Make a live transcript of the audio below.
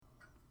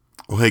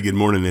Well, hey, good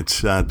morning.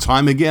 It's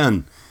time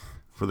again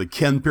for the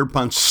Ken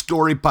Pierpont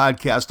Story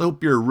Podcast. I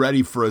hope you're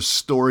ready for a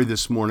story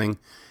this morning.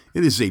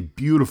 It is a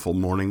beautiful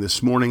morning.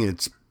 This morning,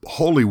 it's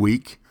Holy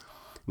Week.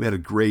 We had a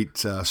great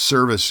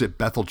service at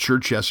Bethel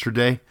Church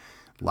yesterday.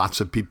 Lots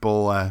of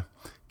people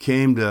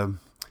came to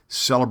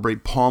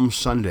celebrate Palm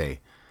Sunday.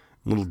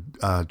 Little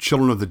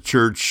children of the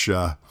church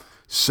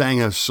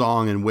sang a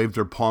song and waved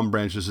their palm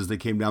branches as they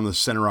came down the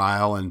center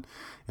aisle, and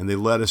they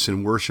led us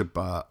in worship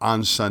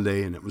on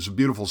Sunday, and it was a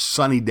beautiful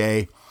sunny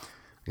day.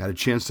 I got a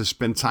chance to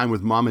spend time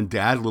with mom and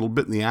dad a little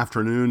bit in the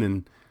afternoon,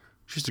 and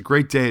it's just a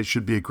great day. It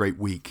should be a great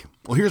week.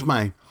 Well, here's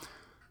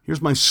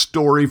my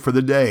story for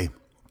the day.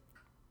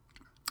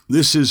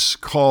 This is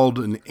called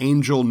An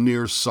Angel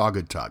Near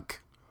Saugatuck.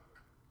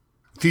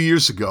 A few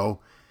years ago,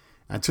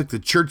 I took the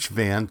church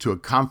van to a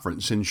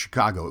conference in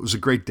Chicago. It was a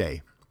great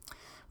day.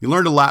 We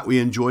learned a lot. We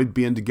enjoyed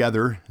being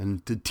together,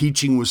 and the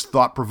teaching was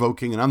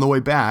thought-provoking, and on the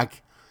way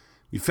back,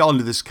 we fell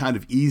into this kind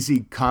of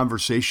easy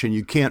conversation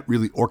you can't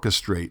really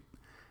orchestrate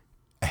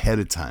ahead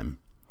of time.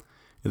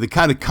 The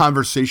kind of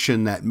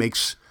conversation that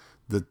makes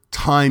the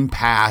time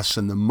pass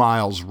and the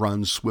miles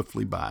run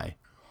swiftly by.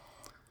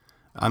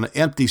 On an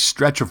empty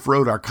stretch of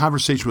road, our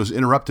conversation was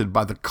interrupted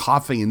by the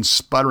coughing and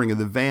sputtering of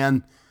the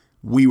van.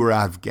 We were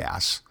out of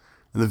gas,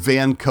 and the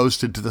van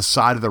coasted to the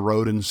side of the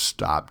road and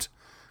stopped.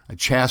 I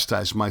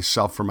chastised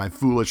myself for my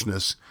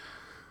foolishness.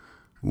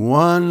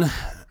 One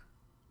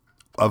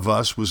of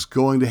us was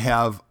going to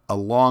have a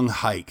long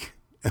hike.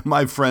 And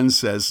my friend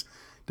says,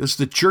 "Does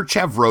the church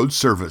have road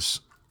service?"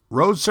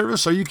 "Road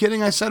service? Are you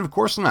kidding?" I said, "Of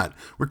course not.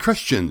 We're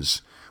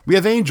Christians. We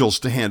have angels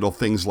to handle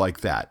things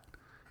like that."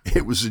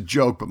 It was a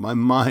joke, but my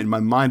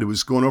mind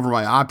was going over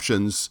my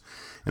options,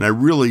 and I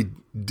really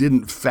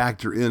didn't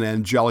factor in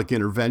angelic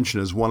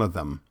intervention as one of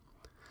them.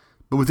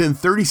 But within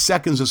 30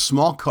 seconds, a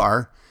small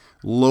car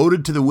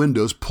loaded to the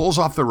windows pulls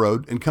off the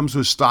road and comes to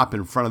a stop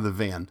in front of the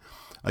van.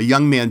 A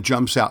young man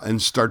jumps out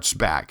and starts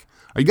back.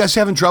 "Are you guys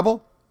having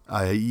trouble?"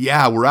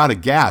 "Yeah, we're out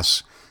of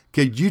gas.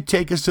 Could you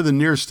take us to the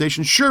nearest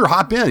station?" "Sure,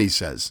 hop in," he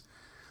says.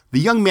 The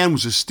young man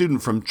was a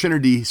student from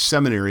Trinity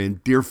Seminary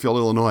in Deerfield,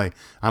 Illinois,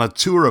 on a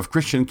tour of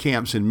Christian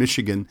camps in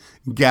Michigan,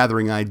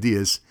 gathering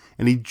ideas.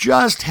 And he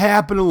just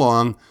happened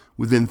along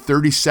within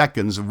 30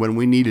 seconds of when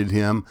we needed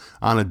him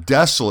on a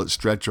desolate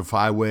stretch of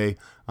highway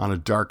on a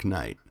dark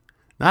night.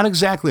 Not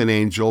exactly an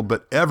angel,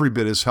 but every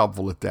bit as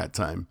helpful at that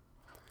time.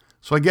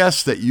 So I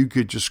guess that you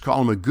could just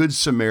call him a good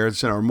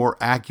Samaritan, or more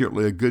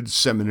accurately, a good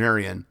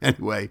seminarian.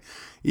 Anyway,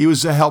 he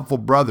was a helpful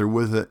brother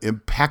with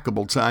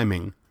impeccable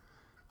timing.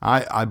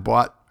 I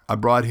bought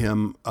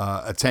him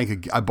a tank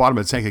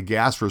of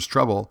gas for his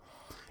trouble,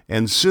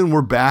 and soon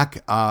we're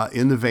back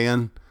in the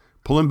van,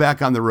 pulling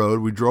back on the road.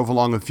 We drove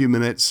along a few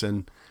minutes,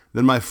 and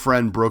then my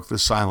friend broke the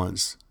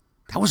silence.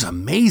 "That was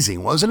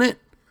amazing, wasn't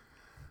it?"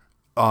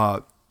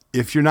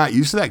 If you're not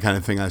used to that kind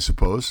of thing, I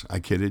suppose, I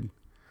kidded.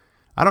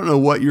 I don't know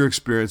what your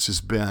experience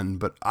has been,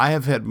 but I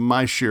have had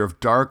my share of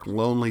dark,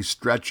 lonely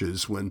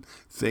stretches when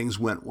things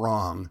went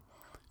wrong.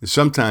 And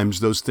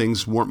sometimes those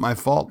things weren't my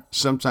fault.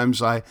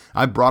 Sometimes I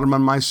brought them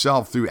on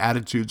myself through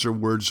attitudes or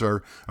words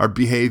or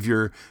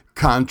behavior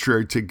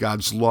contrary to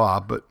God's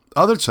law. But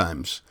other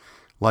times,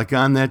 like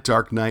on that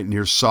dark night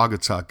near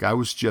Saugatuck, it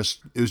was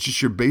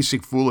just your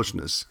basic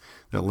foolishness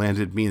that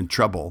landed me in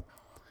trouble.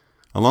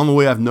 Along the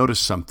way, I've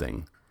noticed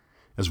something.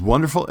 As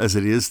wonderful as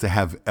it is to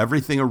have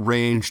everything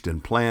arranged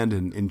and planned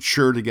and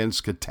insured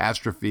against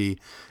catastrophe,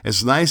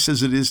 as nice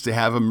as it is to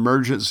have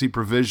emergency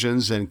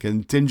provisions and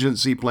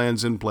contingency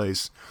plans in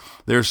place,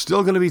 there are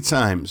still going to be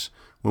times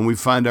when we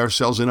find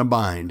ourselves in a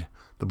bind.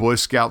 The Boy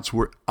Scouts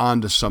were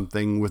onto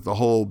something with the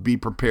whole be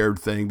prepared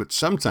thing, but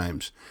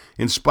sometimes,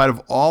 in spite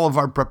of all of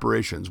our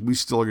preparations, we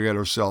still get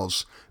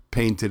ourselves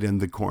painted in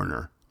the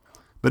corner.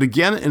 But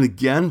again and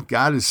again,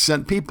 God has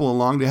sent people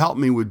along to help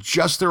me with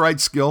just the right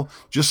skill,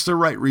 just the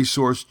right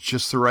resource,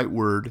 just the right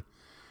word,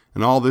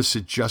 and all this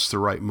at just the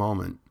right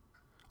moment.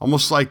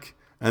 Almost like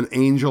an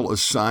angel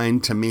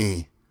assigned to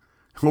me.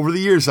 Over the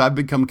years, I've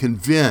become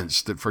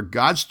convinced that for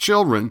God's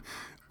children,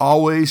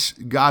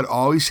 God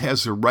always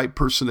has the right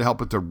person to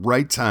help at the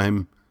right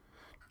time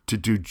to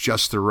do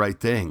just the right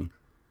thing.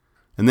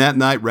 And that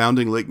night,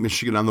 rounding Lake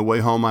Michigan on the way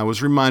home, I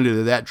was reminded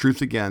of that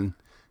truth again.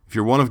 If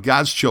you're one of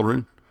God's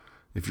children,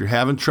 if you're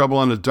having trouble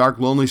on a dark,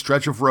 lonely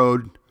stretch of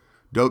road,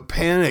 don't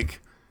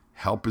panic.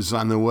 Help is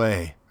on the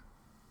way.